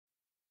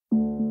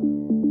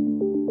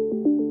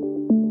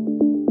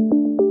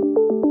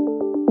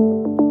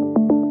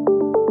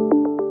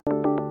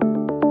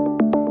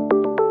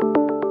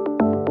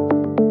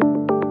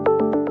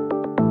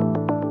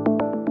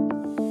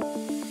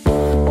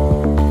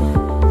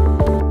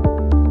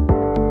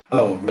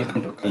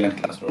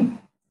online classroom.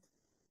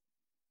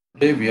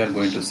 Today we are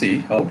going to see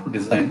how to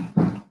design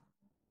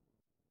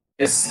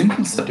a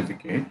simple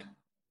certificate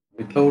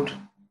without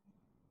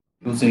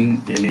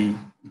using any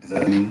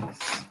designing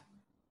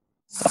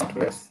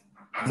software.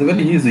 It's a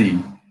very easy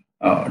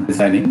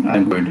designing.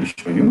 I'm going to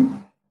show you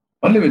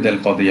only with the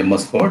help of the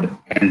MS Word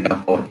and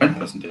PowerPoint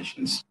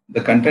presentations.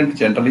 The content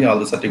generally all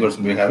the certificates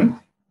will be having.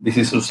 This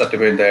is to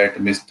certify that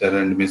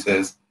Mr. and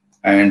Mrs.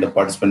 and the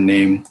participant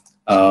name,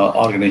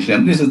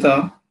 organization. This is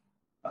the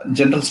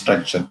general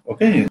structure.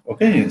 Okay.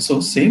 So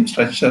same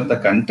structure, the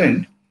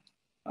content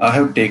I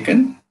have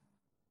taken,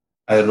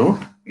 I wrote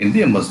in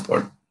the MS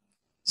Word.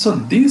 So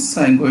this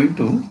I'm going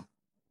to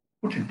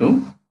put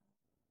into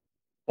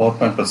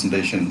PowerPoint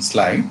presentation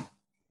slide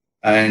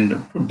and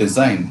to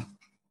design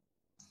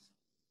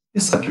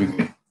this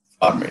certificate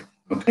format.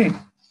 Okay.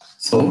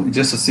 So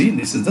just to see,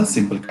 this is the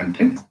simple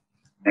content.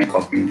 I'm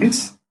copying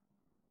this.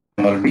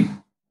 I'm already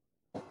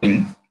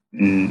putting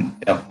in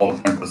a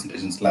PowerPoint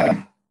presentation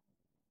slide.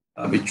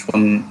 Which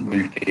one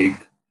will take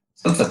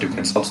some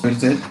certificates. Also,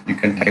 is there you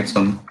can type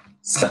some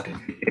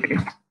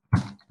certificate.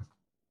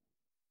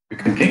 You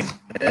can take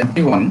the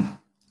empty one.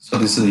 So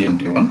this is the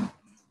empty one.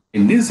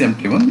 In this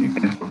empty one, you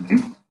can put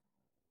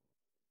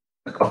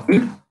the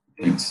copied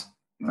things.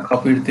 The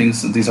copied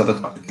things. These are the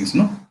copied things.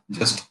 No,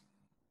 just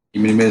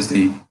minimize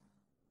the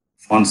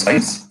font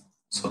size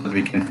so that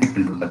we can fit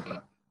into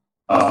that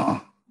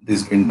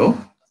this window.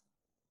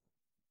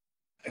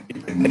 I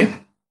keep it there.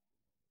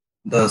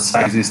 The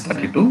size is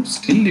 32.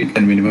 Still, you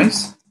can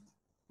minimize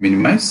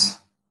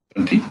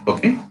 20.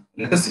 Okay.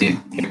 Let us see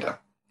later.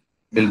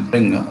 We'll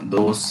bring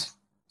those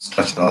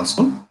structure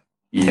also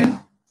here.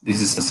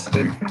 This is a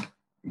certificate.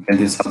 You can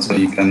this also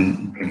you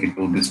can bring it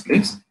to this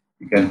place.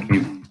 You can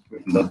keep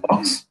it in the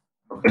box.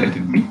 Okay, let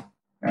it be.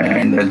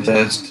 And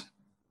just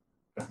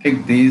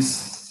take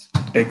this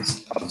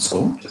text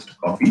also, just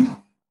copy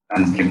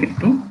and bring it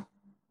to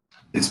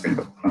this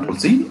window. Control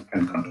C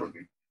and Control V.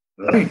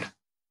 Right.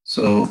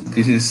 So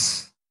this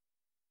is,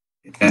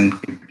 you can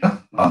keep it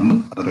up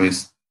normal.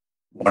 Otherwise,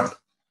 what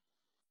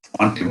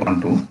font you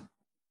want to,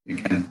 you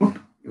can put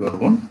your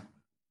own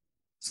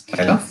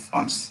style of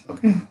fonts.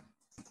 Okay.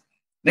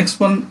 Next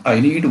one, I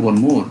need one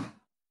more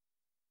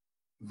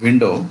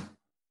window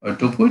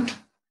to put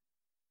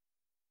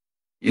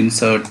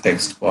insert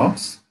text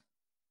box.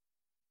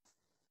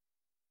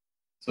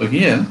 So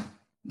here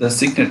the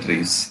signature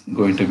is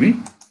going to be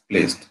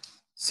placed.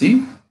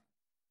 See,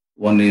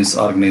 one is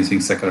organizing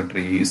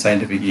secretary,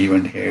 scientific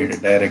event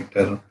head,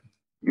 director.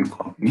 You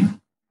copy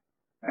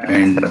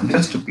and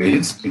just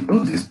place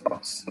into this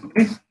box.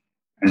 Okay,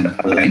 and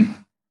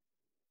align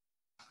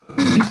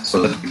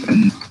so that you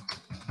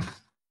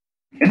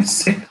can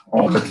set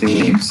all the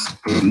names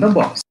in the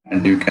box,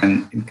 and you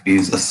can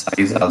increase the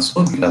size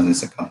also because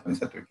it's a company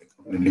certificate.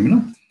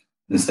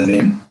 This is the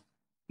name.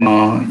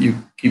 You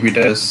keep it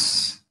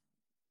as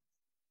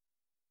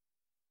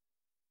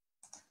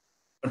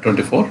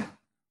 24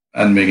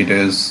 and make it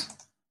as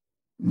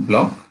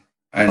block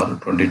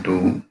and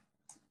 22.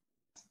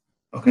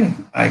 Okay,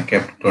 I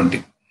kept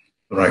 20.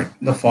 Right,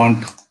 the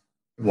font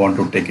you want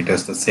to take it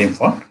as the same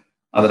font.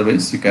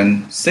 Otherwise, you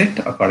can set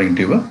according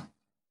to your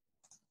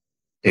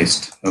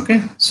taste.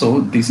 Okay,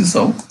 so this is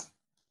how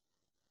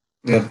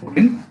we are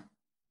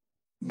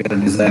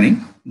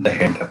designing the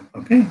header.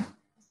 Okay,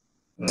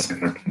 the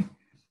secretary.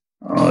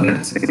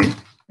 Let's say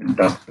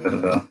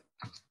Dr.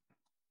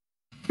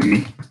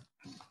 B.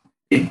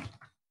 Okay.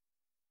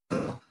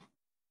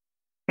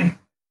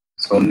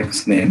 So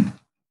next name,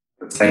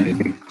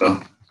 scientific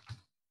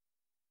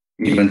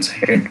events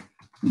head,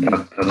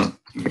 Dr.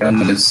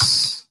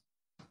 Yanis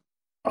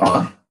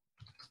R.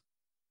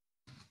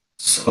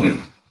 Sorry.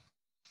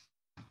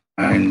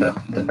 And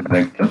the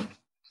director,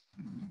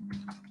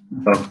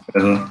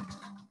 Dr.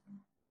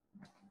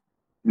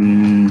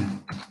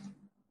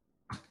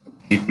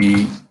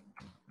 PPT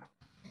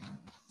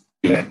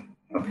Slide.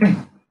 Okay.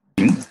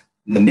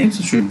 The names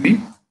should be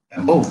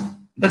above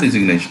the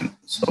designation.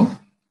 So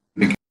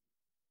we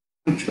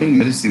can showing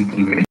very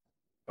simple way.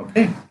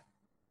 Okay.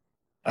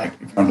 Right.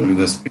 If you want to leave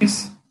the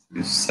space,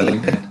 you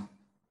select it.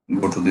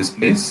 Go to this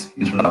place.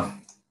 Instead of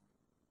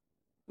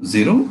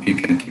 0, you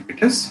can keep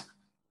it as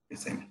the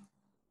same.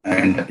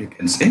 And you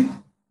can say,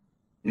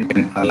 you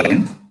can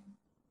align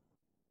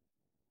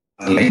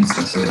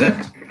such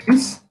that it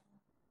is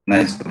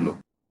nice to look.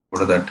 Go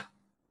to that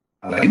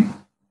align,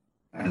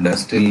 and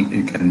still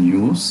you can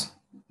use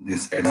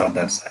this side or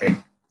that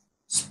side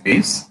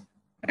space,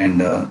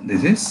 and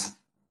this is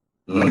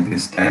like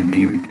this time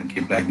being we can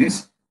keep like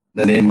this.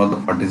 The name of the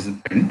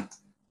participant,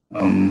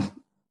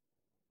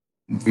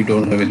 we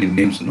don't have any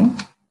names, no.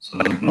 So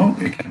like now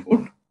we can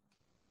put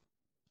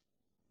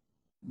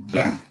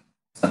blank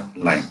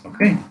line.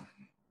 Okay.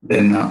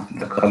 Then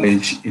the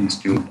college,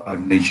 institute,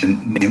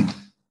 organization name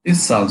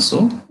is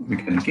also we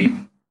can keep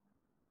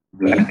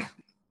blank,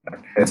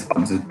 that has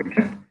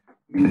participated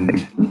in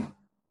national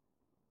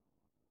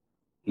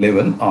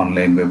level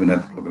online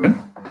webinar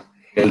program,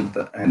 health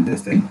and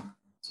this thing.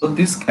 So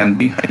this can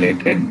be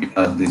highlighted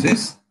because this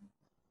is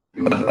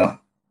your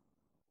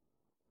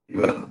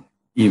your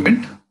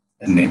event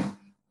name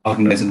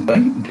organized by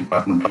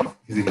Department of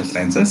Physical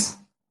Sciences,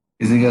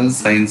 Physical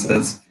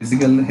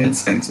Health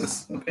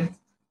Sciences. Okay,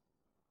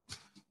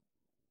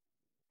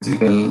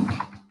 Physical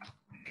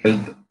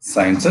Health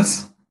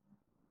Sciences,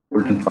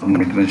 Golden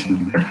Farmer International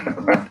Limited,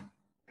 Hyderabad,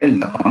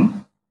 held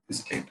on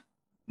this date.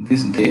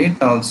 This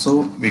date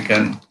also we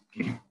can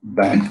keep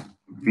back.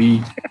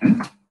 We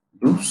can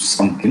do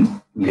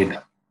something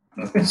later.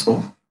 Okay,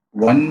 so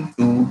 1,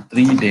 2,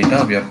 3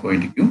 data we are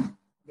going to give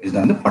based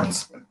on the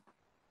participant.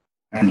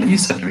 And each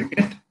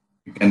certificate,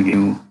 you can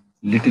give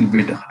little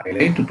bit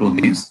highlight to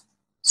this,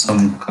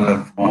 some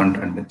color font,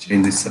 and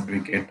change the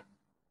certificate,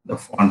 the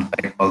font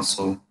type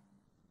also,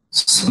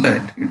 so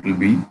that it will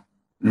be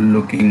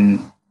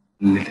looking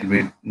little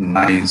bit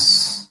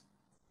nice.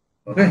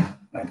 Okay,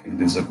 I think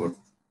this is a good.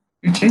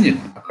 You change it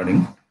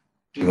according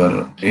to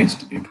your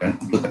taste. You can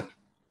do that,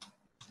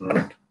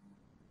 right?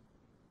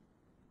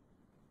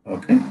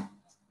 Okay,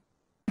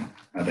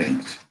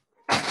 arrange.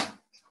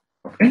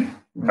 Okay,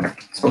 right.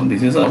 So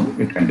this is how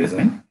we can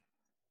design.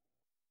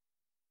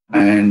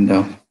 And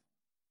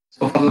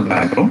so for the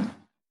background,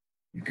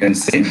 you can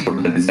say go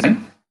to the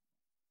design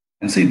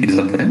and see these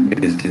are the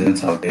various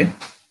designs out there.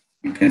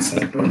 You can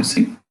select one.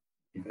 See,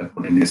 if I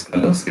put in these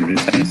colors, every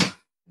time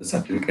the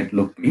certificate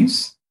look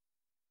is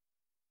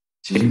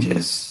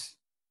changes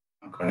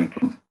according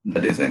to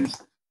the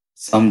designs.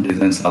 Some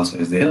designs also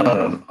is there,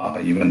 or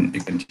even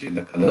you can change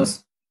the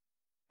colors.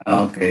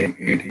 Okay,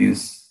 it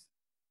is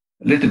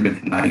a little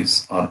bit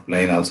nice or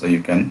plain. Also,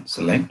 you can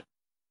select,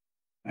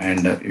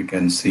 and you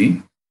can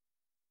see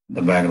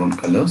the background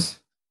colors.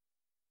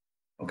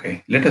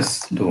 Okay, let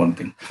us do one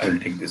thing. I will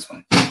take this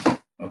one.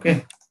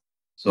 Okay,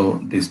 so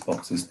this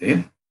box is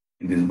there.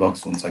 In this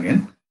box, once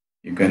again,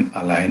 you can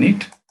align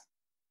it,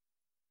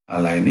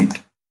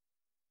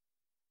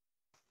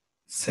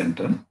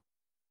 center,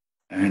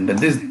 and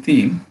this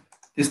theme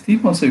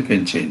also you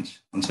can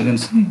change. Once again,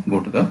 see, go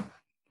to the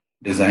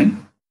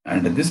design,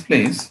 and this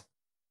place,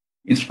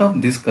 instead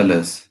of these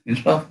colors,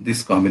 instead of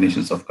these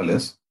combinations of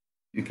colors,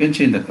 you can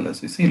change the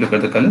colors. You see, look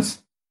at the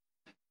colors.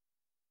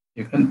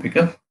 You can pick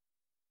up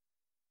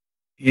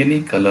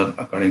any color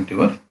according to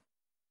your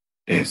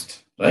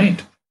taste,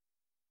 right?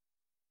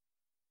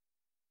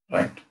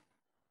 Right.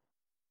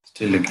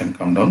 Still, you can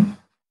come down.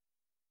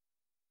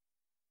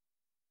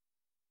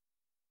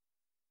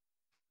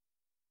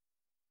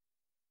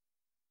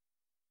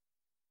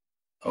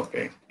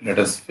 Okay, let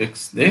us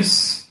fix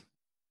this.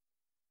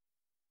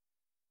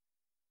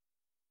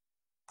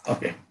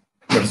 Okay,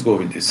 let's go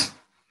with this.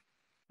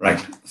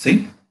 Right,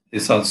 see,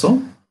 this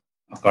also,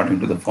 according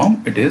to the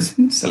form, it is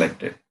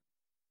selected.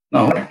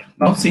 Now, right,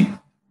 now see,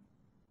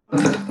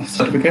 the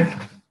certificate.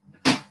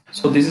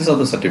 So this is how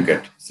the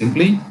certificate.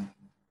 Simply,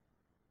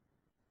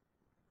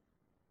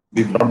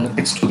 we brought the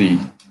text to the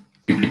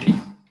PPT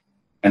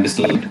and the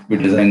slide. We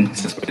design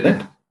specifically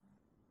that.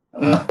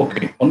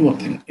 Okay, one more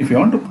thing. If you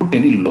want to put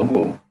any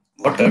logo,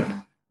 what that?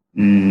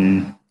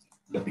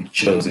 The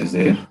pictures is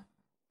there.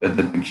 With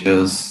the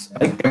pictures,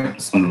 I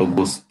kept some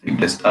logos, the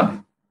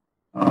desktop.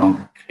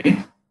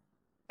 Okay,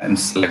 I'm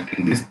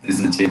selecting this. This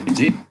is a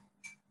JPG,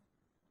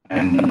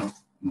 and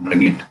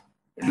bring it.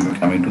 It will be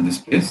coming to this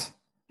place.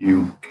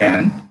 You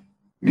can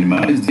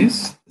minimize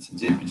this. This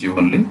is JPG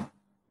only.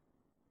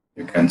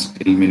 You can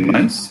still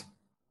minimize.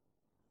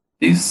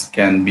 This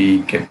can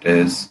be kept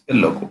as a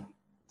logo.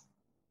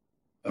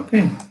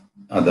 Okay,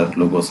 other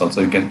logos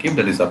also you can keep.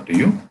 That is up to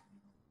you.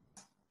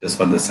 Just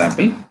for the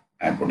sample,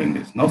 I'm putting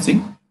this. Now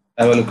see,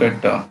 have a look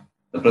at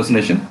the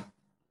presentation.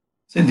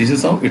 See, this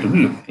is how it will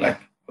look like.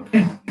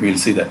 Okay, we'll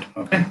see that.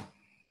 Okay,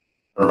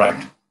 all right.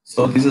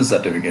 So this is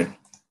certificate.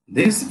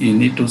 This you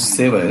need to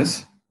save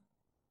as.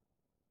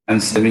 I'm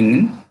saving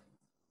in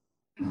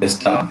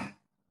desktop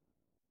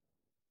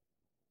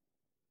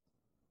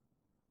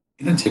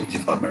in a JPG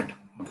format.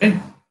 Okay,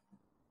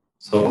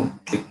 so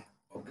click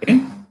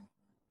OK.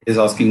 It is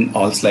asking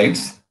all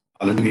slides.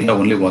 Already we have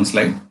only one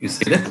slide. You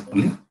see that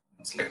only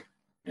one slide.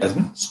 It has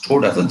been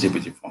stored as a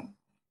JPG form.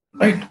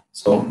 Right.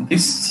 So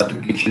this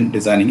certification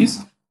designing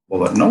is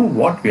over. Now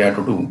what we have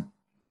to do?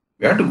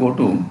 We have to go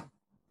to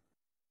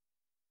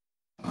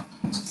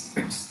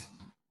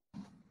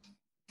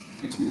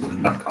it's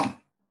Google.com.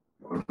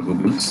 Go to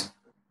Google's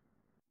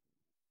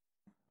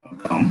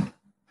account.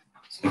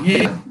 So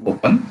here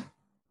open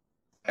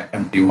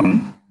empty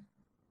one,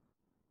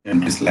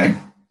 empty slide.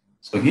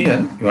 So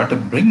here you have to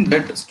bring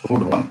that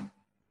stored one.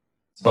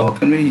 So how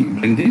can we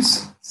bring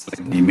this?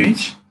 Select the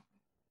image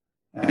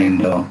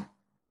and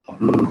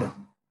upload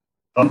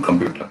from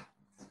computer.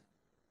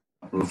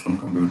 Upload from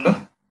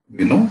computer.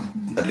 We know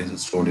that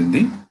is stored in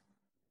the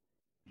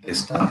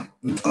desktop.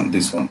 On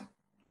this one,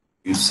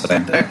 you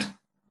select that.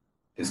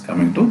 It is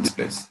coming to this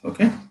place.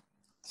 Okay.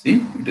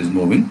 See, it is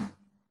moving.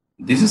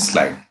 This is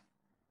slide.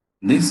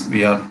 This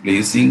we are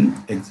placing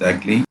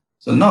exactly.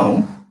 So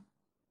now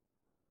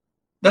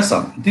that's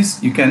all.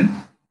 This you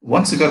can,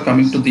 once you are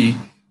coming to the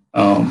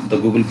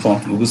Google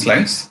form, Google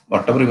Slides,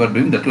 whatever you are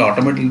doing, that will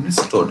automatically be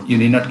stored. You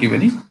need not give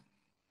any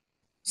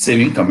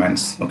saving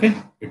commands. Okay,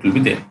 it will be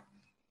there.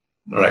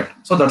 Right.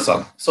 So that's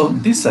all. So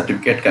this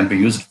certificate can be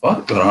used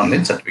for your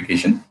online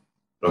certification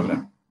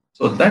program.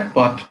 So that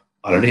part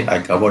already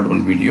I covered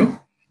one video.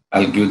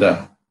 I'll give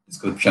the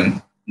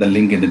description, the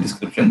link in the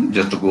description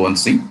just to go and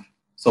see.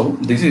 So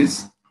this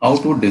is how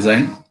to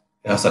design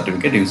a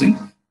certificate using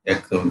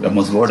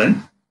MS Word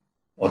and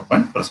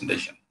PowerPoint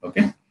presentation.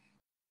 Okay.